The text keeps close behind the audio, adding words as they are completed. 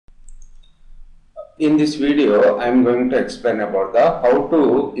In this video, I am going to explain about the how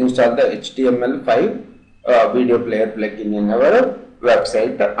to install the HTML5 video player plugin in our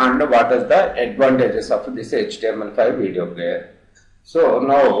website and what is the advantages of this HTML5 video player. So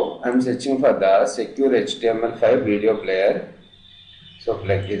now I am searching for the secure HTML5 video player. So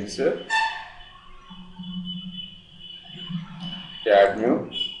plugins, add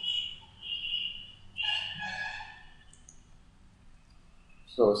new.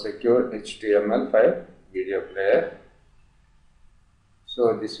 So secure HTML5 video player.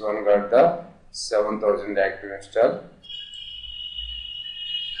 So this one got the 7000 active install.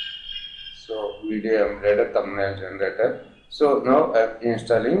 So video embedded thumbnail generator. So now I am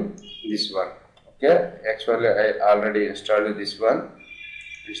installing this one. Okay, actually I already installed this one.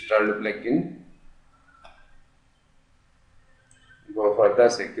 Installed plugin. Go for the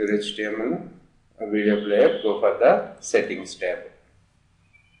secure HTML video player. Go for the settings tab.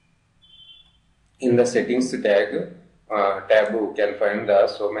 In the settings tab you can find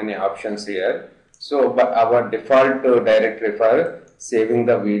so many options here. So but our default directory for saving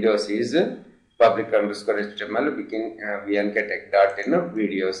the videos is public_html vnkTech.in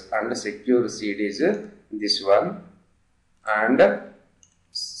videos, and secure seed is this one, and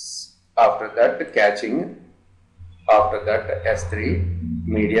after that caching, after that S3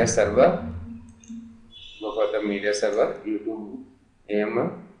 media server. Go for the media server, YouTube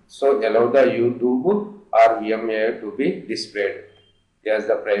AM. So allow the YouTube or VMA to be displayed as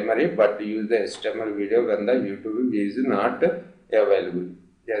the primary, but use the HTML video when the YouTube is not available.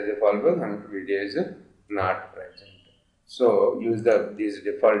 As a fallback and video is not present. So use these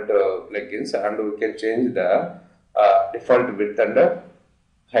default plugins, and we can change the default width and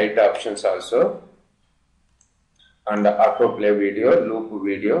height options also, and autoplay video, loop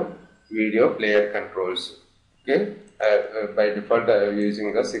video, video player controls. Okay. By default I am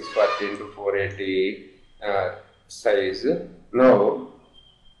using the 640 into 480 size. Now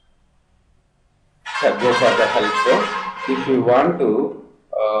go for the help. If you want to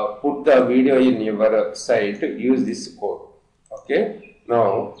put the video in your site, use this code. Okay.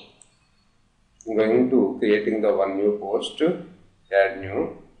 Now I am going to creating the one new post. Add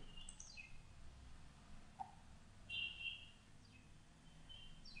new.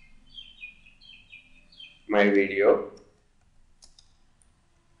 My video,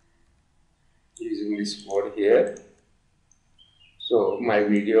 using this code here. So my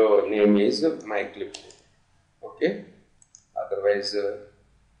video name is my clip. Okay. Otherwise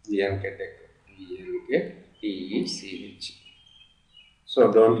vnkTech, VNKTECH.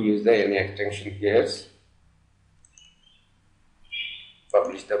 So don't use the any extension keys.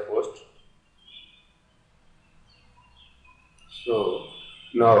 Publish the post. So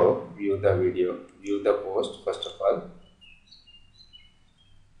now view the video, view the post first of all.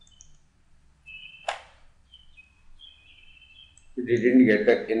 We didn't get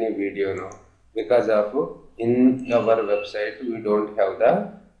any video now because of in our website we don't have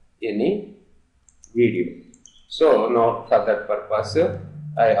the any video. So now for that purpose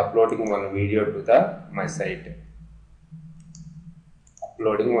I uploading one video to the my site.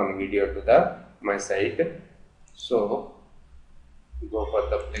 Uploading one video to the my site. So go for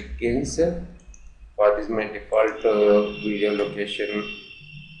the plugins. What is my default video location?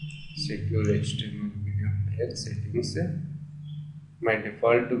 Secure HTML video player settings. My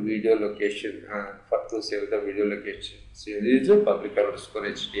default video location for to save the video location is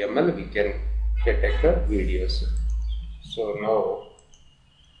public_html we can take videos. So now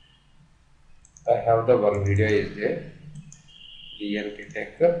I have the one video is there,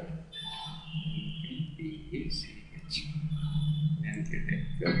 vnkTech.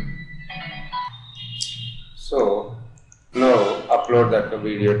 So now upload that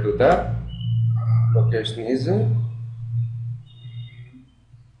video to the location is go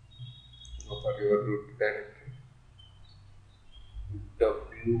for your root directory,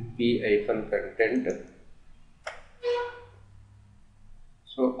 wp-content.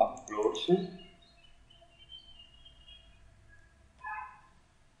 So uploads.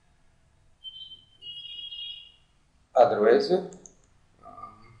 Otherwise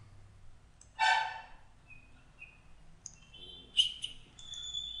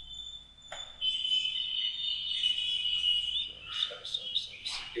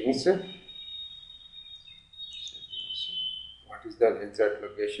settings. What is the exact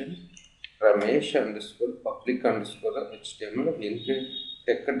location? Ramesh _ public_html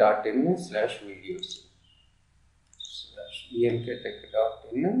vnkTech.in /videos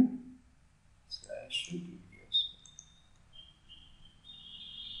vnkTech.in /videos.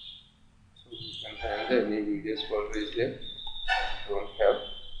 So you can find any videos folder is there. Don't have.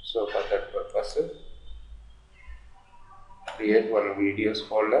 So for that purpose create one videos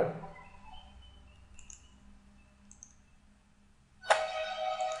folder.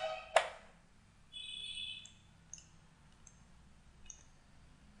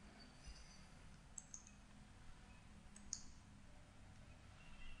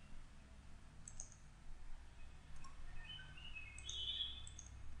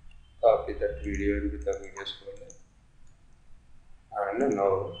 Copy that video into the videos folder, and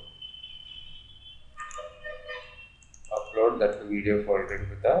now upload that video folder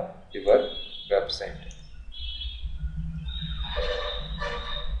into your website.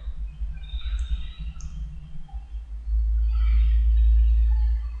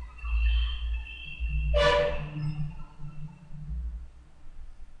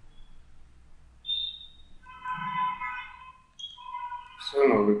 So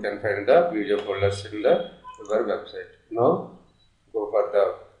now we can find the video folders in your website. Now go for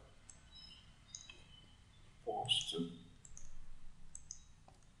the post.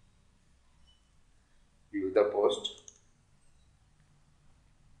 View the post.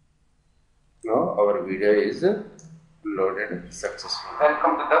 Now our video is loaded successfully.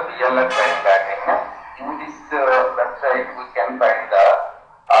 Welcome to the VLSI planning. In this website we can find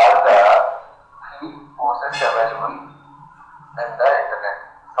all the free courses available and the internet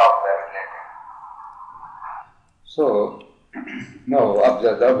software related. So now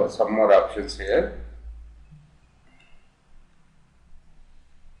observe some more options here.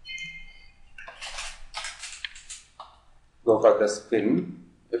 Go for the skin.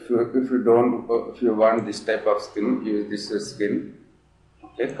 If you want this type of skin, use this skin.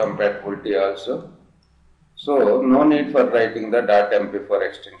 Okay, compatibility also. So no need for writing the .mp4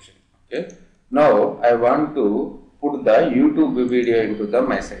 extension. Okay. Now I want to put the YouTube video into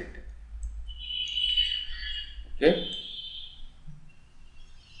my site. Okay.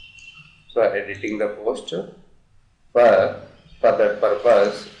 So editing the post. For that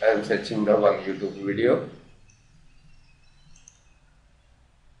purpose, I am searching the one YouTube video.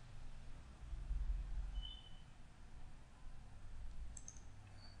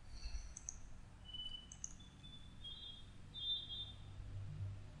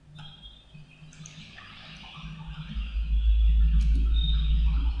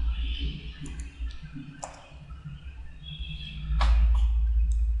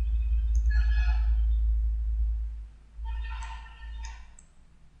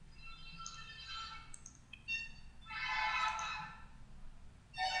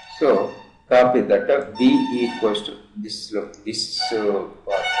 So copy that B equals to this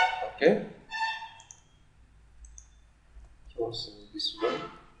part. Okay. So this one.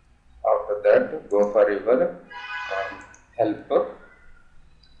 After that, go for your helper,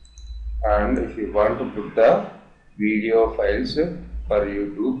 and if you want to put the video files for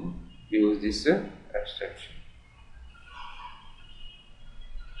YouTube, use this extension.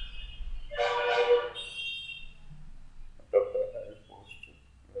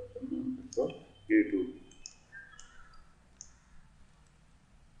 YouTube.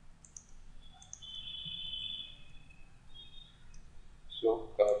 So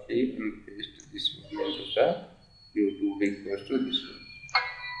copy and paste this one into the YouTube equals to this one.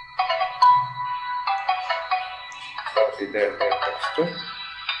 Copy the entire text.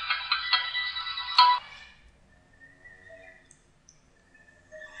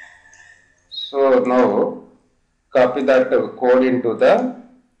 So now copy that code into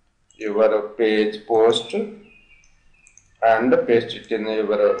your page post and paste it in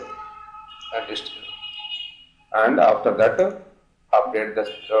your list, and after that update the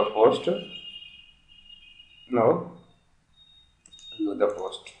post. Now do the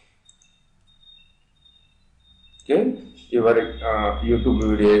post. Okay, your YouTube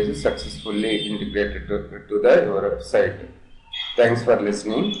video is successfully integrated to your site. Thanks for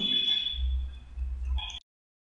listening.